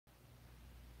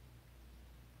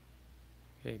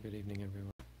Okay, good evening, everyone.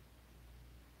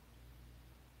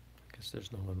 I guess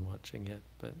there's no one watching yet,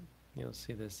 but you'll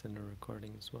see this in a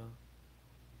recording as well.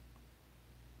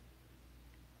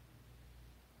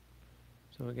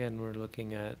 So again, we're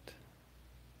looking at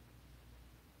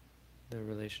the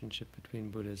relationship between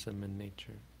Buddhism and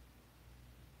nature.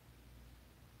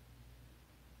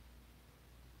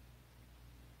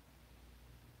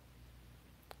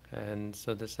 And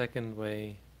so the second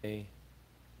way of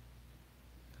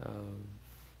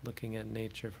looking at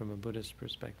nature from a Buddhist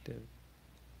perspective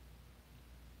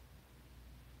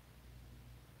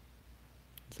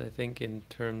is, I think, in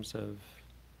terms of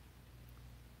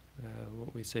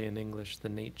what we say in English, the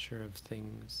nature of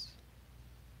things,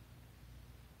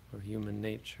 or human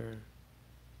nature,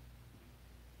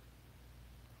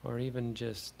 or even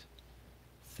just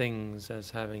things as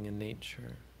having a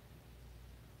nature,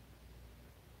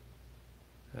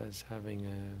 as having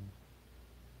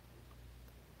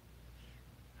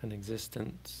an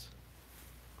existence,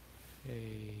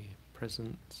 a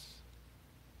presence.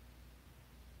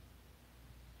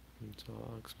 And so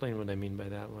I'll explain what I mean by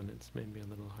that one. It's maybe a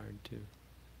little hard to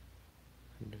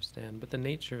understand. But the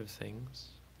nature of things,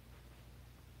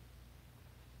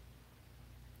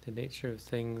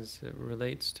 it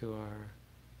relates to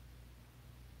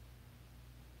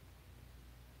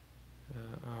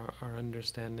our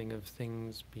understanding of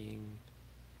things being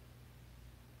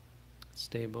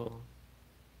stable,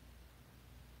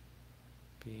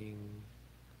 being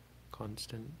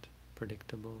constant,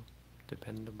 predictable,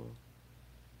 dependable,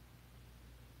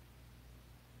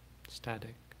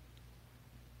 static.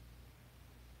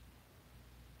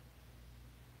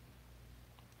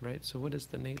 Right? So what is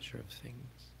the nature of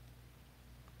things?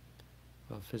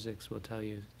 Well, physics will tell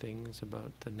you things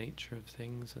about the nature of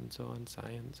things and so on.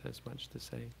 Science has much to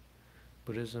say.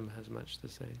 Buddhism has much to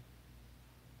say.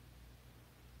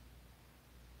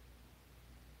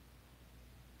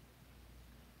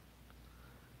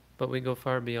 But we go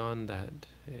far beyond that,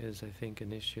 is, I think,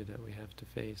 an issue that we have to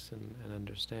face and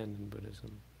understand in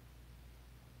Buddhism,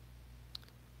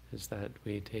 is that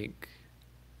we take,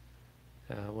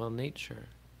 nature.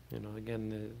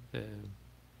 Again, the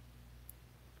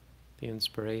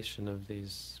inspiration of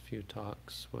these few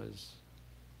talks was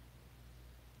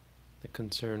the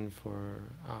concern for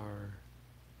our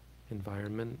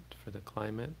environment, for the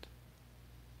climate,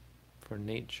 for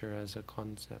nature as a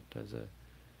concept, as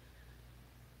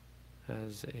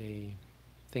a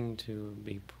thing to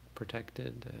be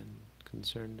protected and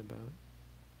concerned about,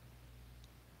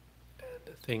 and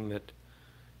a thing that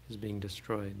is being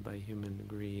destroyed by human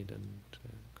greed and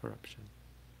corruption.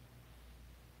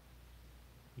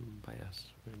 By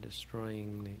us, we're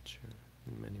destroying nature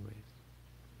in many ways.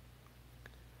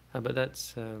 But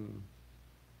that's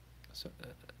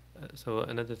so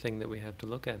another thing that we have to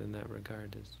look at in that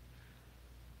regard is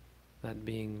that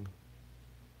being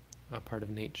a part of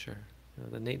nature.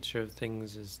 The nature of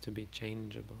things is to be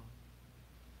changeable.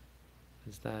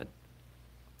 Is that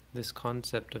this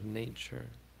concept of nature,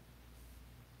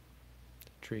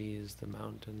 the trees, the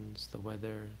mountains, the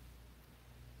weather,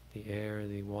 the air,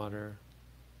 the water,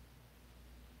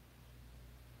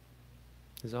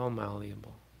 is all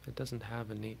malleable. It doesn't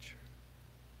have a nature.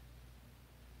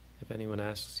 If anyone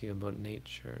asks you about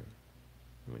nature,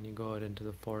 when you go out into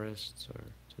the forests or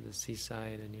to the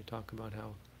seaside and you talk about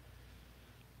how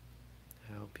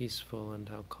peaceful and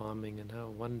how calming and how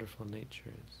wonderful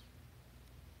nature is,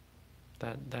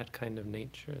 that kind of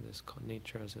nature, this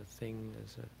nature as a thing,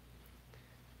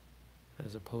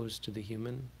 as opposed to the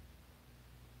human,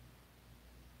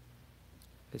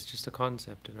 it's just a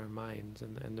concept in our minds,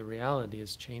 and the reality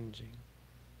is changing.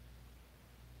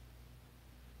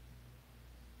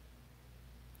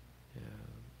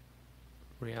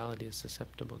 Reality is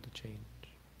susceptible to change.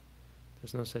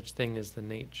 There's no such thing as the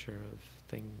nature of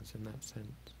things in that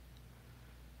sense.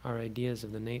 Our ideas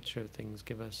of the nature of things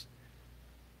give us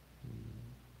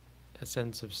a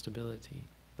sense of stability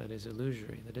that is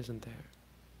illusory, that isn't there.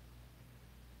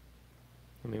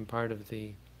 I mean, part of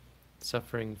the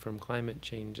suffering from climate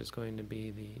change is going to be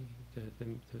the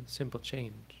simple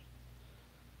change,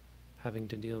 having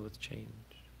to deal with change.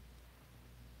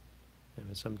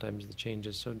 And sometimes the change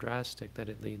is so drastic that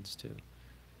it leads to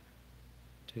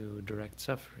direct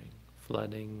suffering,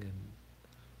 flooding and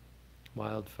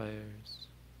wildfires,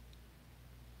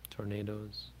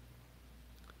 tornadoes,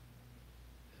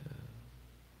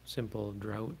 simple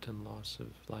drought and loss of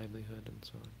livelihood and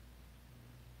so on.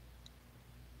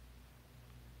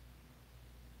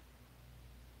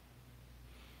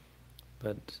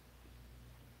 But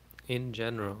in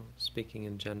general, speaking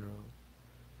in general,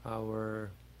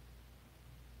 our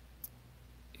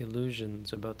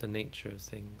illusions about the nature of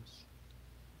things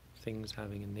things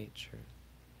having a nature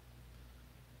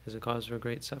is a cause for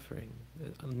great suffering,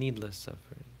 needless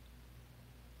suffering.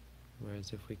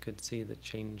 Whereas if we could see the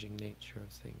changing nature of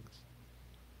things.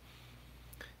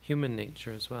 Human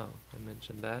nature as well, I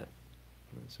mentioned that.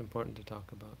 It's important to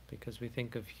talk about because we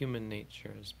think of human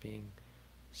nature as being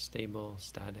stable,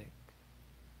 static.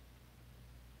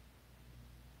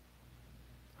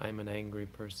 I'm an angry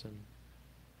person.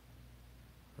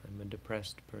 I'm a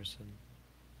depressed person.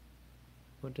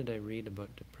 What did I read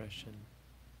about depression?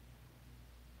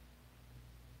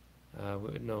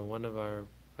 No, one of our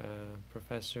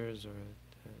professors or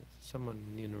someone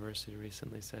in the university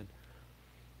recently said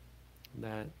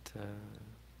that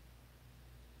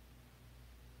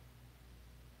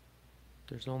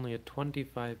there's only a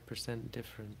 25%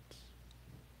 difference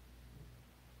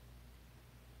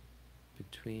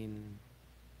between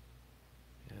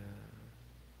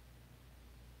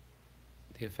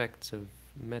the effects of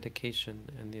medication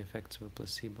and the effects of a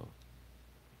placebo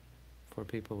for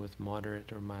people with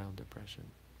moderate or mild depression.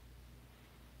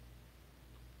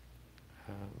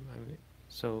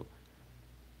 So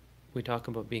we talk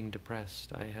about being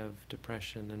depressed. I have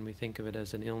depression, and we think of it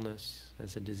as an illness,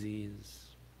 as a disease,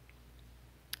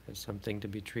 as something to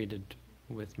be treated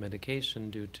with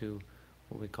medication due to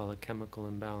what we call a chemical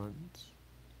imbalance.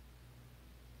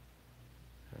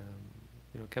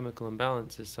 Chemical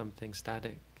imbalance is something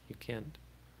static. You can't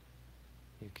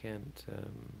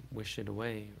wish it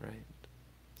away, right?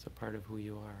 It's a part of who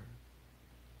you are.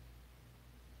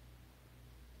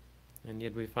 And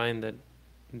yet we find that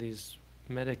these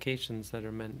medications that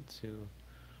are meant to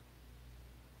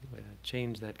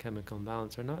change that chemical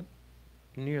imbalance are not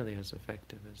nearly as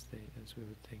effective as we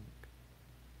would think.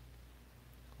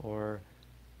 Or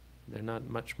they're not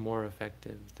much more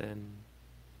effective than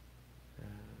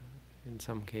in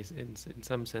some case, in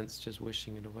some sense, just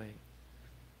wishing it away.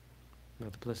 Now,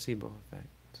 the placebo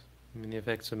effect. I mean, the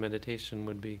effects of meditation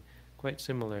would be quite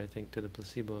similar, I think, to the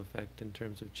placebo effect in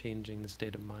terms of changing the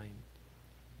state of mind.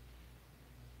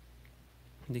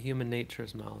 The human nature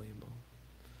is malleable.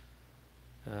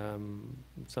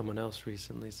 Someone else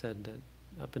recently said that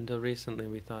up until recently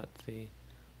we thought the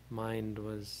mind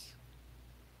was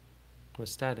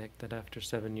static, that after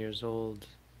 7 years old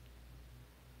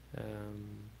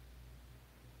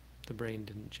the brain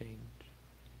didn't change.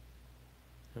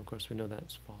 And of course we know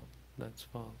that's false.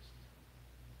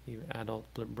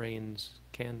 Adult brains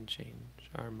can change,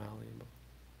 are malleable.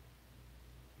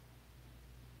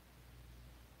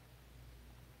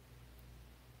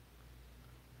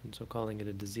 And so calling it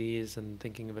a disease and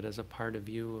thinking of it as a part of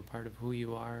you, a part of who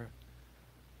you are,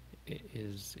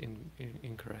 is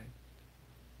incorrect.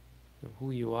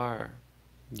 Who you are,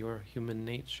 your human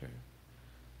nature,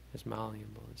 is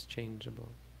malleable, is changeable,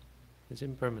 is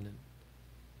impermanent.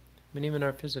 I mean, even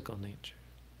our physical nature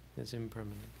is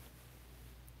impermanent.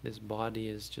 This body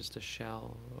is just a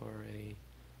shell or a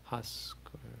husk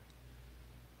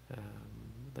or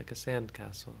like a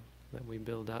sandcastle that we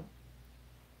build up.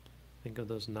 Think of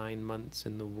those 9 months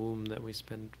in the womb that we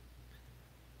spent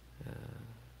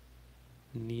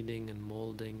kneading and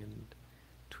molding and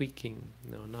tweaking.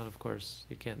 No, not of course.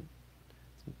 You can't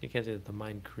say that the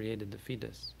mind created the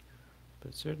fetus, but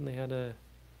it certainly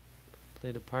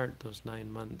played a part those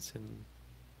 9 months in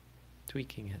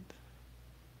tweaking it.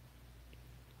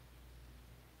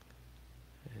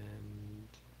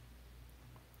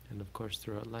 And of course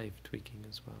throughout life tweaking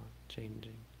as well,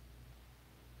 changing.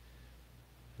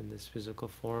 And this physical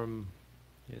form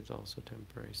is also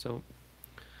temporary. So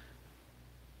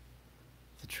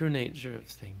the true nature of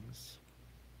things.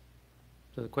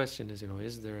 So the question is,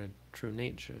 is there a true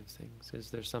nature of things?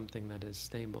 Is there something that is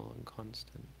stable and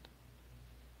constant?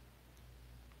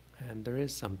 And there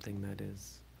is something that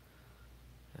is,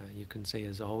 you can say,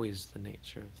 is always the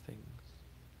nature of things.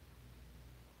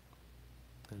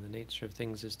 And the nature of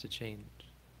things is to change.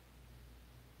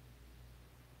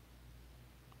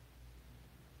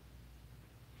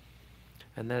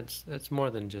 And that's more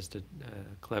than just a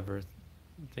clever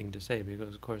thing to say,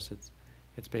 because of course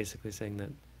it's basically saying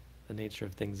that the nature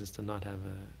of things is to not have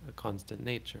a constant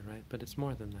nature, right? But it's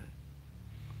more than that.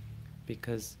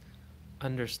 Because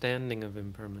understanding of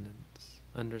impermanence,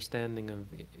 understanding of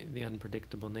the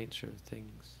unpredictable nature of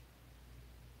things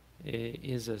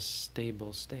is a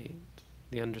stable state.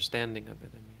 The understanding of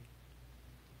it, I mean.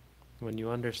 When you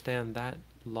understand that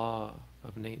law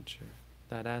of nature,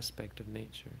 that aspect of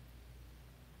nature,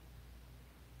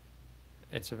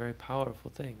 it's a very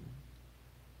powerful thing.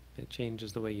 It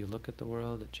changes the way you look at the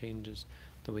world, it changes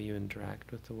the way you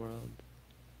interact with the world.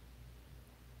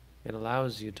 It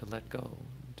allows you to let go,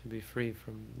 to be free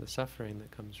from the suffering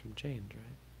that comes from change,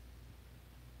 right?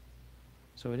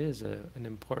 So it is an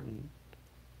important,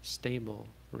 stable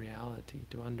reality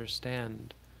to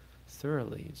understand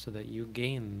thoroughly so that you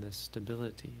gain this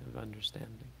stability of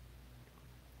understanding.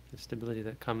 The stability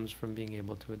that comes from being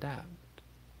able to adapt.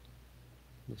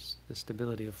 The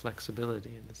stability of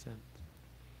flexibility in a sense.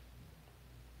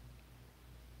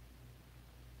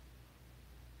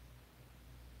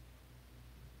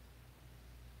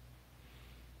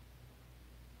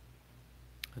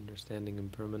 Understanding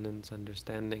impermanence,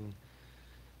 understanding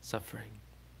suffering.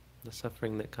 The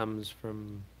suffering that comes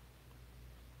from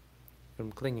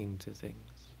clinging to things,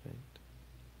 right?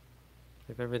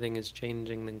 If everything is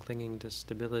changing, then clinging to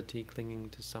stability, clinging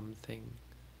to something,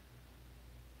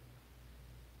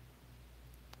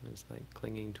 it's like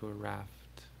clinging to a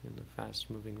raft in a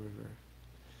fast-moving river.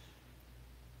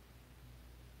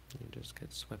 You just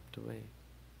get swept away.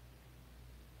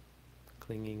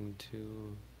 Clinging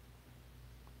to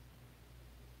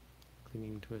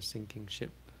a sinking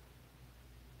ship.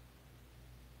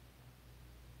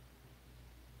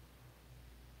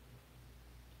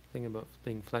 The thing about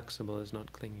being flexible is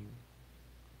not clinging.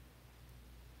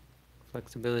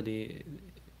 Flexibility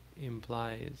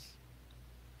implies,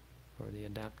 or the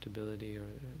adaptability, or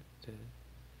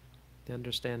the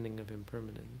understanding of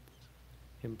impermanence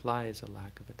implies a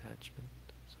lack of attachment.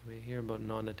 So we hear about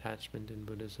non-attachment in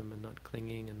Buddhism, and not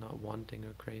clinging and not wanting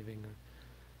or craving or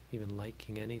even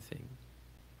liking anything.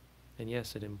 And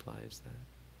yes, it implies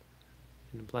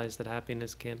that. It implies that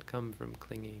happiness can't come from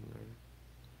clinging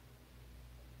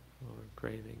or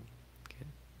craving,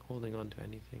 holding on to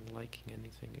anything, liking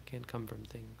anything. It can't come from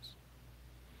things.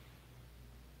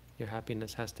 Your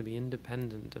happiness has to be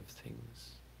independent of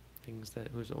things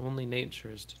whose only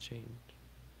nature is to change.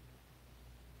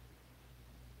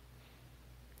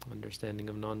 Understanding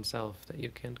of non-self, that you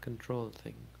can't control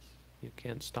things. You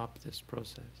can't stop this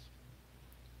process.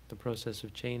 The process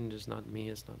of change is not me,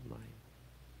 is not mine.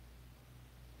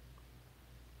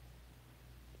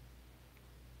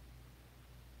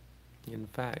 In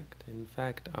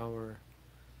fact, our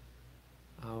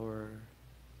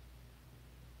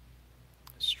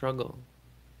struggle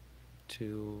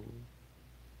to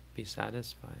be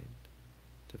satisfied,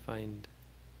 to find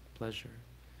pleasure,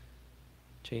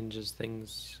 changes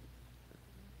things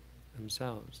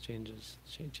themselves, changes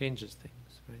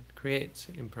things, right? Creates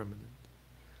impermanence.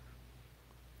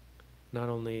 Not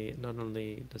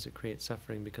only does it create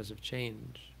suffering because of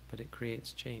change, but it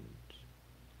creates change.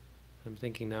 I'm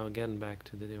thinking now again back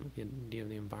to the idea of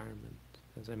the environment,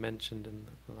 as I mentioned in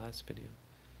the last video.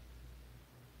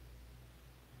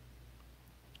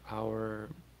 Our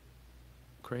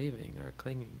craving, our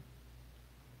clinging.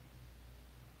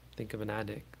 Think of an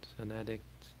addict. An addict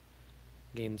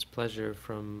gains pleasure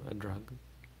from a drug,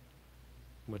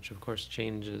 which of course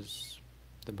changes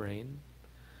the brain,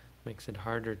 makes it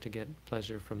harder to get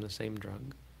pleasure from the same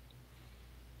drug,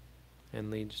 and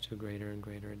leads to greater and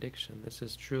greater addiction. This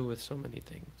is true with so many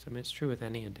things. I mean, it's true with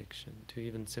any addiction, to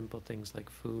even simple things like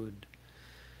food,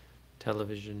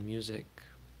 television, music.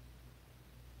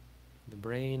 The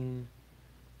brain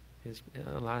is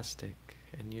elastic,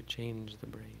 and you change the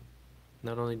brain.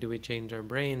 Not only do we change our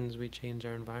brains, we change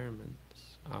our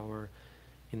environments. Our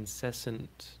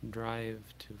incessant drive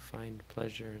to find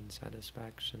pleasure and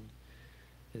satisfaction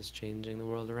is changing the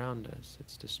world around us.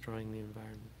 It's destroying the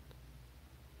environment.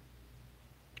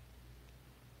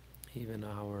 Even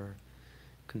our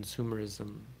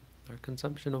consumerism, our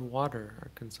consumption of water, our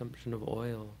consumption of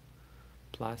oil,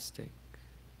 plastic,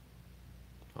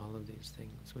 all of these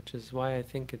things, which is why I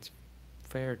think it's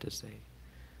fair to say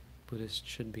Buddhists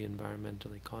should be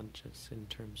environmentally conscious in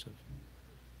terms of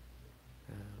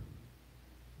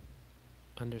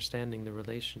understanding the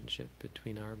relationship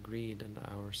between our greed and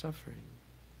our suffering.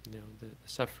 You know, the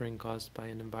suffering caused by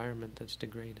an environment that's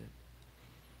degraded.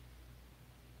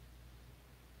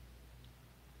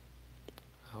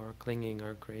 Our clinging,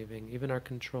 our craving, even our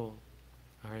control,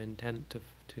 our intent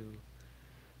to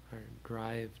our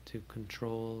drive to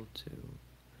control, to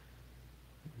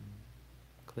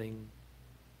cling,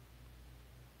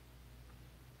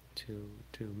 to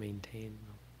maintain,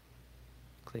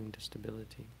 cling to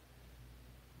stability.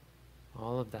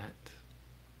 All of that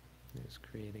is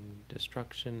creating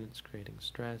destruction, it's creating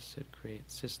stress, it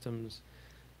creates systems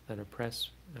that oppress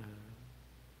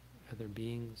other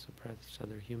beings, oppress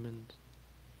other humans.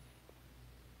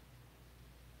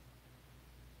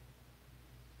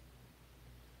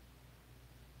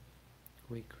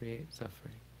 We create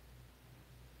suffering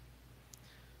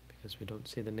because we don't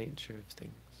see the nature of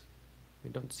things. We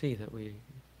don't see that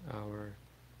our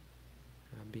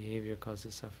behavior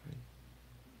causes suffering.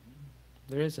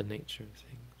 There is a nature of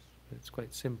things, but it's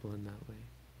quite simple in that way.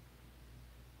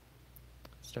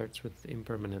 starts with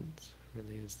impermanence,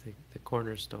 really is the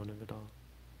cornerstone of it all.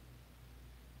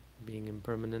 Being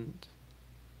impermanent,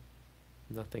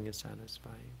 nothing is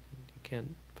satisfying. You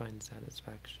can't find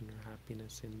satisfaction or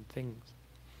happiness in things.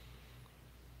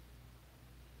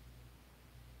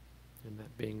 And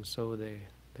that being so, they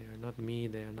are not me,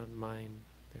 they are not mine,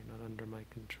 they're not under my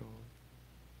control.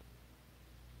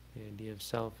 The idea of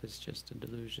self is just a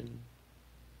delusion.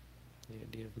 The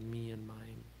idea of me and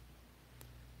mine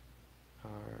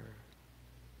are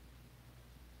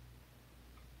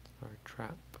our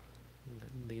trap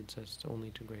that leads us only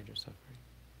to greater suffering.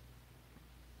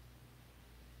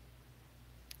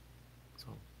 So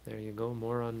there you go,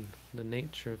 more on the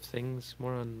nature of things,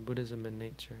 more on Buddhism and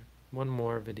nature. One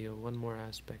more video, one more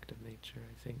aspect of nature,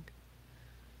 I think.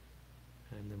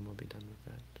 And then we'll be done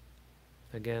with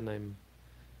that. Again, I'm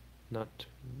not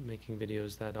making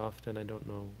videos that often. I don't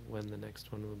know when the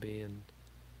next one will be, and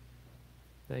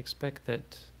I expect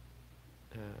that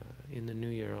in the new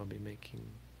year I'll be making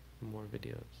more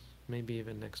videos. Maybe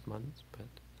even next month, but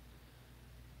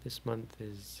this month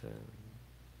is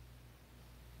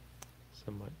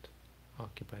somewhat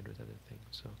occupied with other things.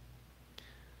 So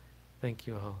thank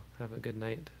you all. Have a good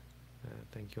night.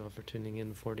 Thank you all for tuning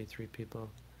in. 43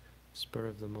 people, spur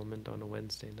of the moment on a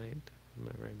Wednesday night.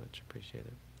 I very much appreciate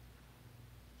it.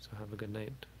 So have a good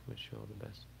night. Wish you all the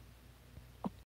best.